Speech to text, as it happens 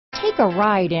Take a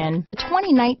ride in the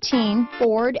 2019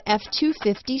 Ford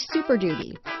F-250 Super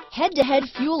Duty. Head-to-head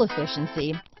fuel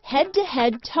efficiency,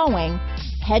 head-to-head towing,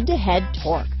 head-to-head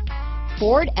torque.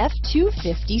 Ford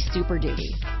F-250 Super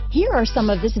Duty. Here are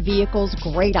some of this vehicle's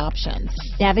great options: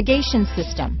 navigation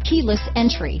system, keyless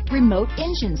entry, remote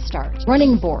engine start,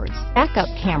 running boards, backup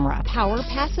camera, power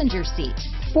passenger seat,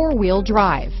 four-wheel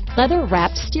drive,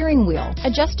 leather-wrapped steering wheel,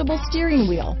 adjustable steering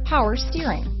wheel, power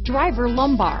steering, driver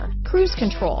lumbar, cruise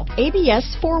control,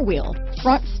 ABS four-wheel,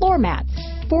 front floor mats,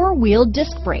 four-wheel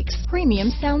disc brakes, premium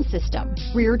sound system,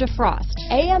 rear defrost,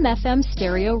 AM/FM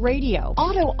stereo radio,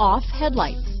 auto-off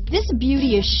headlights. This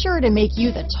beauty is sure to make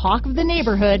you the talk of the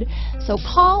neighborhood, so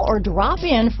call or drop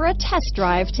in for a test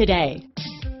drive today.